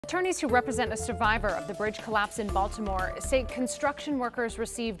Attorneys who represent a survivor of the bridge collapse in Baltimore say construction workers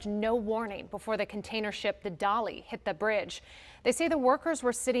received no warning before the container ship, the DALI, hit the bridge. They say the workers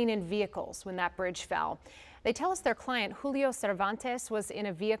were sitting in vehicles when that bridge fell. They tell us their client, Julio Cervantes, was in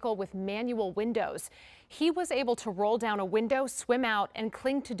a vehicle with manual windows. He was able to roll down a window, swim out, and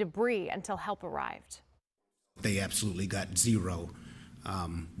cling to debris until help arrived. They absolutely got zero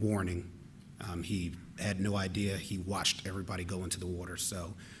warning. He had no idea. He watched everybody go into the water.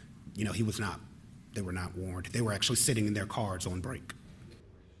 So, they were not warned. They were actually sitting in their cars on break.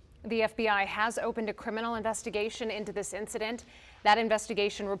 The FBI has opened a criminal investigation into this incident. That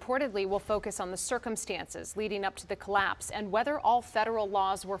investigation reportedly will focus on the circumstances leading up to the collapse and whether all federal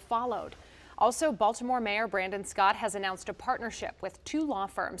laws were followed. Also, Baltimore Mayor Brandon Scott has announced a partnership with 2 law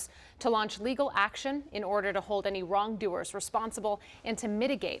firms to launch legal action in order to hold any wrongdoers responsible and to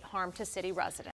mitigate harm to city residents.